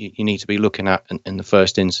you need to be looking at in the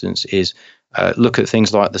first instance is look at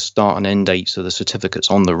things like the start and end dates of the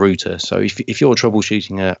certificates on the router. So if you're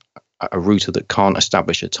troubleshooting a router that can't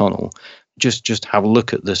establish a tunnel, just have a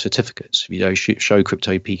look at the certificates. Show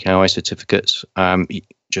crypto PKI certificates.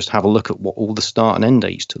 Just have a look at what all the start and end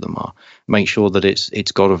dates to them are. Make sure that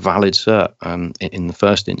it's got a valid cert in the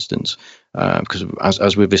first instance, because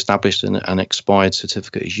as we've established, an expired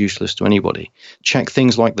certificate is useless to anybody. Check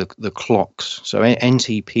things like the clocks. So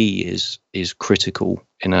NTP is critical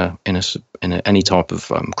in any type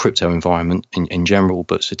of crypto environment in general,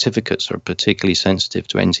 but certificates are particularly sensitive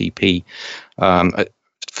to NTP.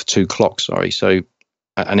 To clocks, sorry. So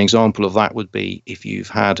an example of that would be if you've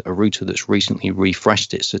had a router that's recently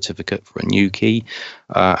refreshed its certificate for a new key,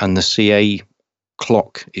 and the CA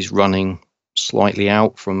clock is running slightly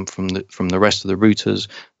out from the rest of the routers,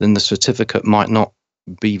 then the certificate might not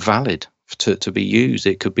be valid to be used.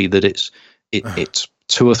 It could be that it's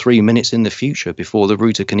 2 or 3 minutes in the future before the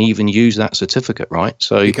router can even use that certificate, right?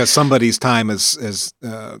 So because somebody's time is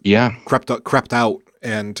crept out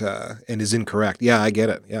and is incorrect. Yeah, I get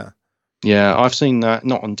it. Yeah, I've seen that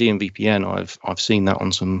not on DMVPN. I've seen that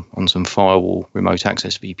on some firewall remote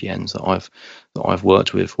access VPNs that I've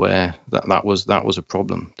worked with, where that was a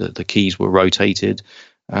problem. The keys were rotated,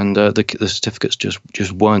 and the certificates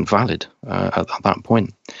just weren't valid at that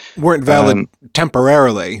point. Weren't valid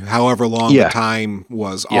temporarily, however long the time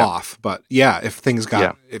was off. But if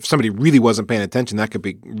if somebody really wasn't paying attention, that could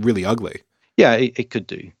be really ugly. Yeah, it could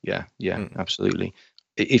do. Yeah, absolutely.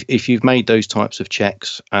 If you've made those types of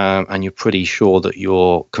checks and you're pretty sure that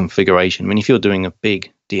your configuration, I mean, if you're doing a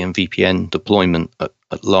big DMVPN deployment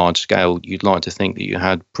at large scale, you'd like to think that you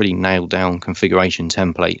had pretty nailed down configuration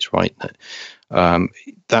templates, right?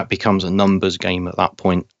 That becomes a numbers game at that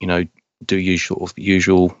point. Do you sort of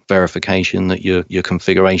usual verification that your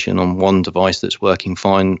configuration on one device that's working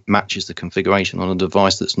fine matches the configuration on a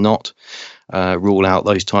device that's not. Rule out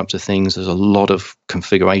those types of things. There's a lot of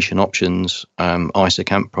configuration options,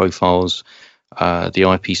 ISACAMP profiles, the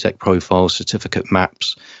IPsec profiles, certificate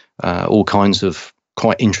maps, all kinds of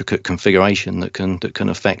quite intricate configuration that can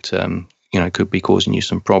affect could be causing you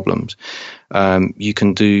some problems. You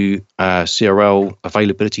can do CRL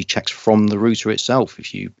availability checks from the router itself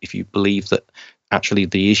if you believe that actually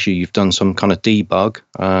the issue, you've done some kind of debug.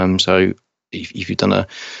 So if you've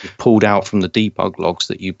pulled out from the debug logs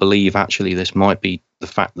that you believe actually this might be the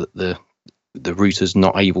fact that the router's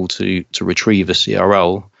not able to retrieve a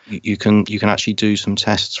CRL, you can actually do some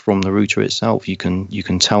tests from the router itself. You can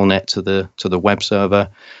telnet to the web server.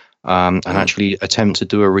 And actually attempt to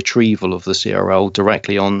do a retrieval of the CRL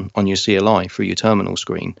directly on your CLI through your terminal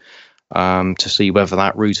screen to see whether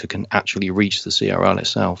that router can actually reach the CRL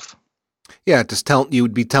itself. Yeah, you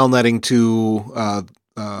would be telnetting to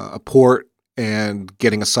a port and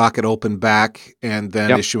getting a socket open back, and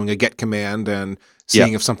then issuing a get command and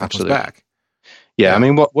seeing if something comes back. Yeah, I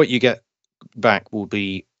mean, what you get back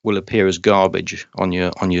will appear as garbage on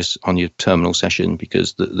your terminal session,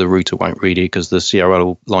 because the router won't read it, because the CRL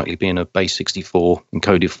will likely be in a base 64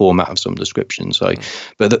 encoded format of some description. So,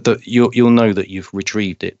 but you'll know that you've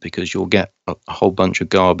retrieved it, because you'll get a whole bunch of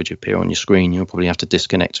garbage appear on your screen. You'll probably have to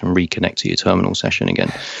disconnect and reconnect to your terminal session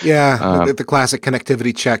again. Yeah, the classic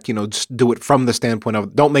connectivity check. Just do it from the standpoint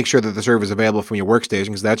of, don't make sure that the server is available from your workstation,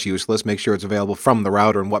 because that's useless. Make sure it's available from the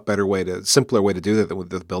router, and what simpler way to do that than with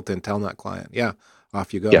the built-in telnet client. Yeah.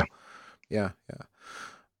 Off you go. Yeah.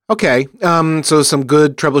 Okay, so some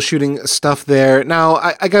good troubleshooting stuff there. Now,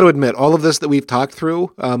 I got to admit, all of this that we've talked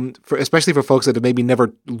through, especially for folks that have maybe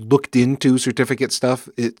never looked into certificate stuff,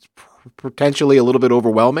 it's potentially a little bit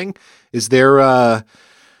overwhelming. Is there,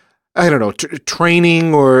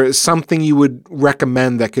 training or something you would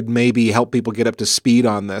recommend that could maybe help people get up to speed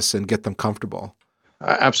on this and get them comfortable?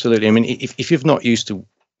 Absolutely. I mean, if you're not used to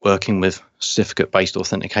working with certificate-based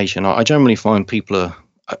authentication, I generally find people are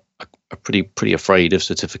pretty afraid of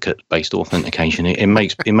certificate-based authentication. It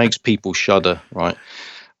makes people shudder, right?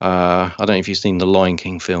 I don't know if you've seen the Lion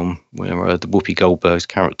King film where the Whoopi Goldberg's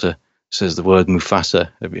character says the word Mufasa.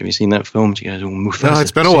 Have you seen that film? She goes, Mufasa. No,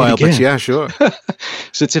 it's been a while, but yeah, sure.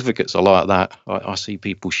 Certificates are like that. I see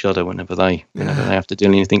people shudder whenever they have to do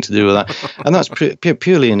anything to do with that, and that's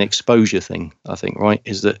purely an exposure thing, I think. Right?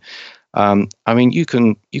 Is that I mean, you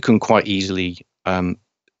can quite easily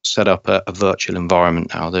set up a virtual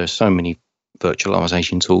environment now. There are so many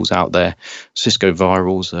virtualization tools out there. Cisco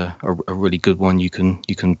Viral's a really good one. You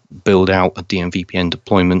can build out a DMVPN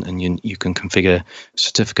deployment, and you can configure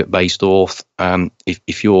certificate-based auth.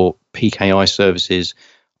 If your PKI services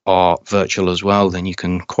are virtual as well, then you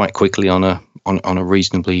can quite quickly on a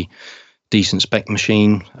reasonably decent spec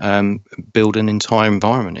machine build an entire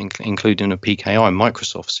environment, including a PKI.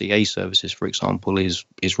 Microsoft CA services, for example, is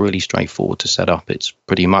really straightforward to set up. It's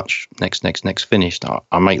pretty much next finished.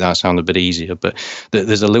 I make that sound a bit easier, but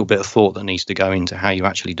there's a little bit of thought that needs to go into how you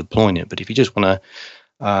actually deploy it. But if you just want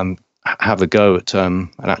to have a go at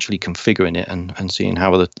actually configuring it and seeing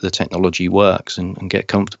how the technology works and get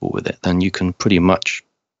comfortable with it, then you can pretty much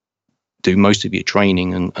do most of your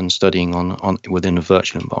training and studying on within a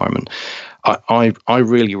virtual environment. I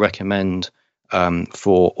really recommend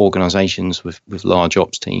for organizations with large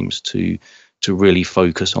ops teams to really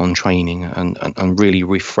focus on training and really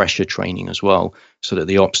refresher training as well, so that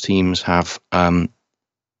the ops teams have that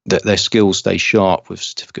their skills stay sharp with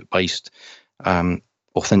certificate-based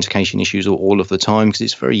authentication issues all of the time, because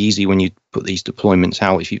it's very easy when you put these deployments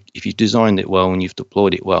out. If you've designed it well and you've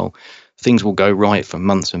deployed it well, things will go right for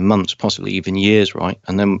months and months, possibly even years, right?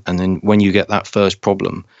 And then when you get that first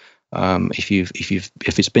problem,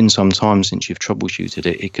 if it's been some time since you've troubleshooted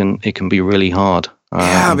it, it can be really hard.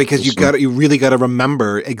 Because you really got to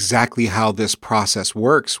remember exactly how this process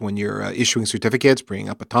works when you're issuing certificates, bringing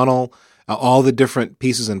up a tunnel, all the different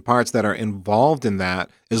pieces and parts that are involved in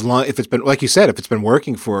that. If it's been, like you said, if it's been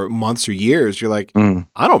working for months or years, you're like,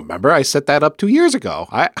 I don't remember. I set that up 2 years ago.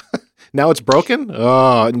 Now it's broken.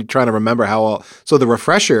 Oh, and you're trying to remember how. So the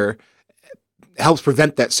refresher helps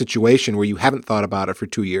prevent that situation where you haven't thought about it for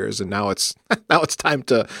 2 years, and now it's time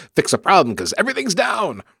to fix a problem because everything's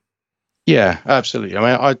down. Yeah, absolutely. I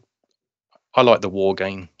mean, I like the war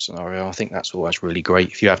game scenario. I think that's always really great.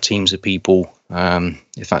 If you have teams of people,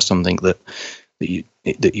 if that's something that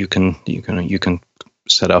you can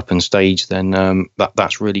set up and stage, then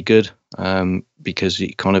that's really good, because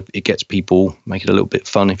it gets people, make it a little bit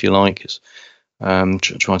fun, if you like. It's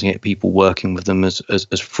trying to get people working with them as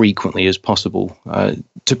frequently as possible.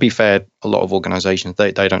 To be fair, a lot of organizations,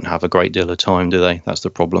 they don't have a great deal of time, do they? That's the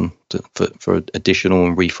problem for additional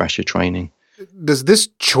and refresher training. Does this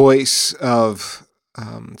choice of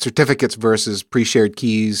certificates versus pre-shared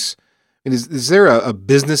keys, is there a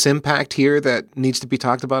business impact here that needs to be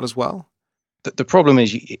talked about as well? The problem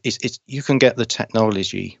is you can get the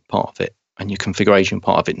technology part of it and your configuration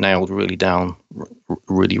part of it nailed really down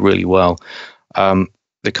really, really well.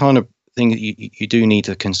 The kind of thing that you do need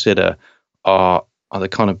to consider are the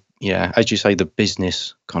kind of, as you say, the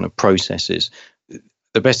business kind of processes.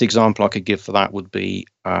 The best example I could give for that would be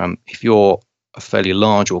if you're a fairly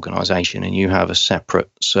large organization and you have a separate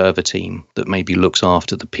server team that maybe looks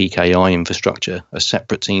after the PKI infrastructure, a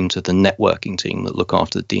separate team to the networking team that look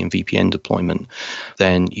after the DMVPN deployment,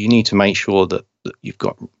 then you need to make sure that you've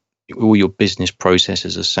got all your business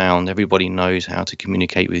processes are sound. Everybody knows how to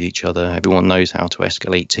communicate with each other. Everyone knows how to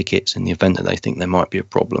escalate tickets in the event that they think there might be a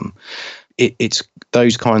problem. It's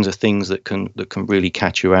those kinds of things that can really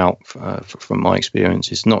catch you out from my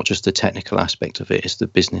experience. It's not just the technical aspect of it, it's the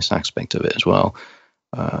business aspect of it as well.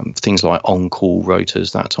 Things like on-call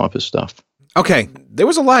rotors, that type of stuff. Okay, there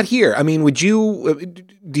was a lot here. I mean, do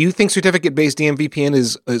you think certificate-based DMVPN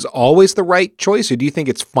is always the right choice, or do you think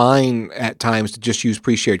it's fine at times to just use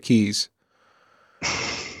pre-shared keys?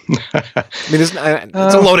 I mean, it's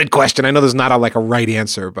a loaded question. I know there's not a right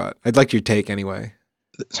answer, but I'd like your take anyway.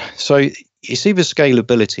 So it's either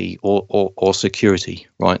scalability or security,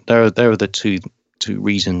 right? There are the two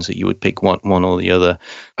reasons that you would pick one or the other.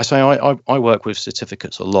 I work with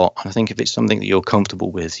certificates a lot. I think if it's something that you're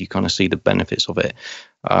comfortable with, you kind of see the benefits of it.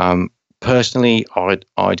 Personally, I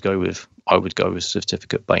would go with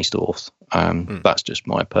certificate-based auth. That's just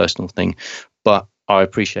my personal thing, but I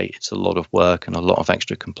appreciate it's a lot of work and a lot of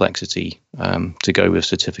extra complexity to go with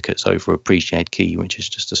certificates over a pre-shared key, which is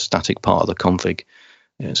just a static part of the config.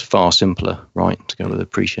 It's far simpler, right, to go with a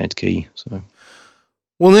pre-shared key. So,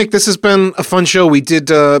 well, Nick, this has been a fun show. We did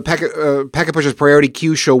Packet Pushers Priority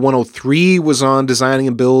Queue Show 103 was on designing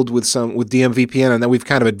and build with DMVPN, and then we've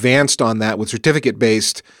kind of advanced on that with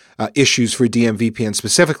certificate-based issues for DMVPN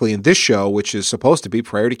specifically in this show, which is supposed to be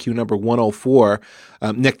Priority Queue number 104.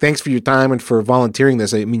 Nick, thanks for your time and for volunteering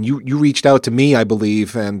this. I mean, you reached out to me, I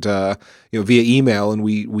believe, and via email, and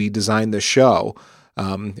we designed this show.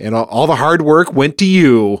 And all the hard work went to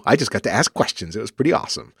you. I just got to ask questions. It was pretty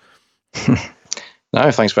awesome. No,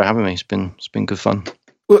 thanks for having me. It's been good fun.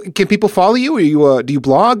 Well, can people follow you? Do you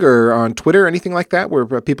blog or on Twitter or anything like that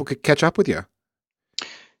where people could catch up with you?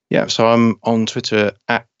 Yeah, so I'm on Twitter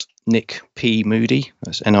at Nick P Moody.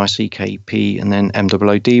 That's NICKP and then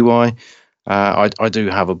MOODY. I do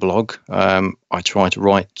have a blog. I try to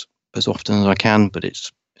write as often as I can, but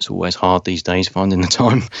it's always hard these days finding the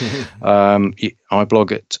time. I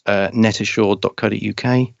blog at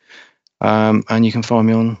netassured.co.uk, and you can find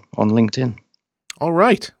me on LinkedIn. All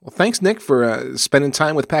right. Well, thanks, Nick, for spending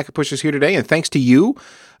time with Packet Pushers here today, and thanks to you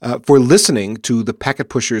for listening to the Packet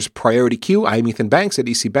Pushers Priority Queue. I'm Ethan Banks at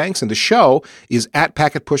EC Banks, and the show is at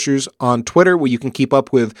Packet Pushers on Twitter, where you can keep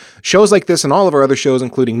up with shows like this and all of our other shows,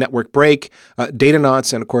 including Network Break,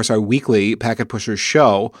 Datanauts, and, of course, our weekly Packet Pushers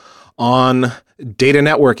show on data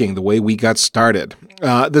networking, the way we got started.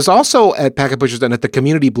 There's also at Packet Pushers and at the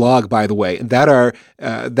community blog, by the way,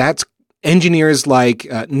 that's engineers like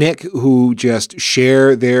Nick who just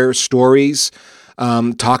share their stories,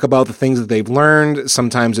 talk about the things that they've learned.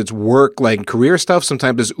 Sometimes it's work, like career stuff.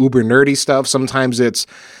 Sometimes it's uber nerdy stuff. Sometimes it's,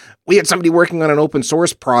 we had somebody working on an open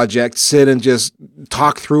source project sit and just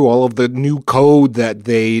talk through all of the new code that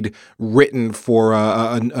they'd written for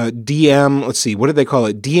a DM, let's see, what did they call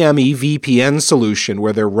it? DMVPN solution,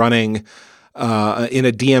 where they're running in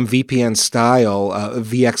a DMVPN style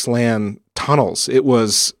VXLAN tunnels. It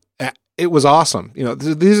was awesome.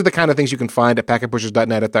 These are the kind of things you can find at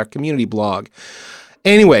packetpushers.net at our community blog.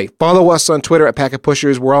 Anyway, follow us on Twitter at Packet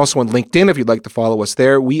Pushers. We're also on LinkedIn if you'd like to follow us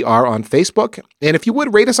there. We are on Facebook. And if you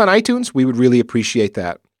would rate us on iTunes, we would really appreciate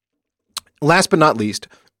that. Last but not least,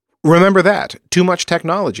 remember that too much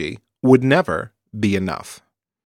technology would never be enough.